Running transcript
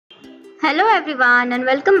Hello everyone and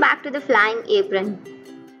welcome back to the Flying Apron.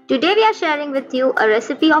 Today we are sharing with you a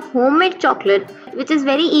recipe of homemade chocolate which is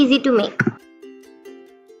very easy to make.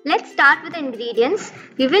 Let's start with the ingredients.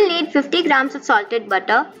 We will need 50 grams of salted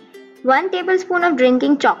butter, 1 tablespoon of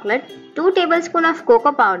drinking chocolate, 2 tablespoons of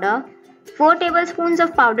cocoa powder, 4 tablespoons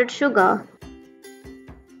of powdered sugar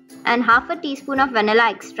and half a teaspoon of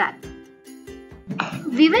vanilla extract.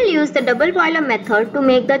 We will use the double boiler method to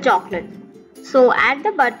make the chocolate. So add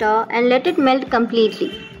the butter and let it melt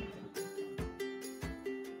completely.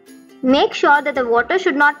 Make sure that the water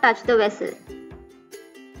should not touch the vessel.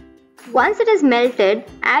 Once it is melted,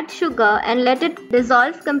 add sugar and let it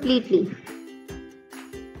dissolve completely.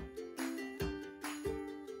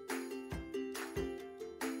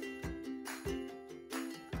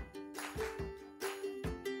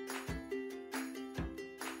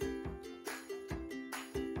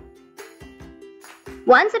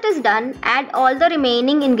 Once it is done, add all the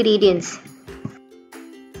remaining ingredients.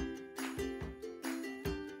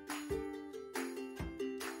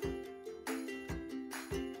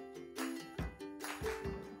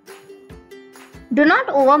 Do not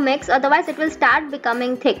overmix, otherwise it will start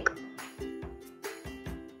becoming thick.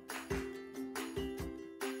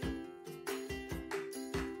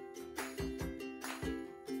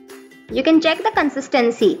 You can check the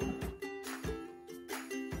consistency.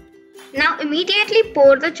 Now immediately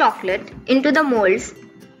pour the chocolate into the molds.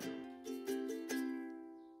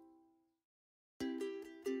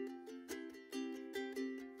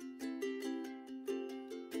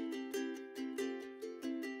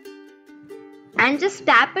 And just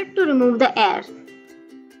tap it to remove the air.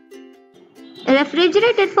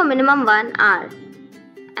 Refrigerate it for minimum 1 hour.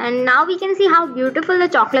 And now we can see how beautiful the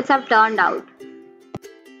chocolates have turned out.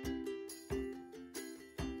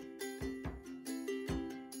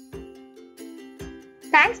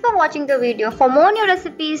 Thanks for watching the video. For more new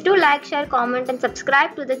recipes, do like, share, comment and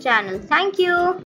subscribe to the channel. Thank you.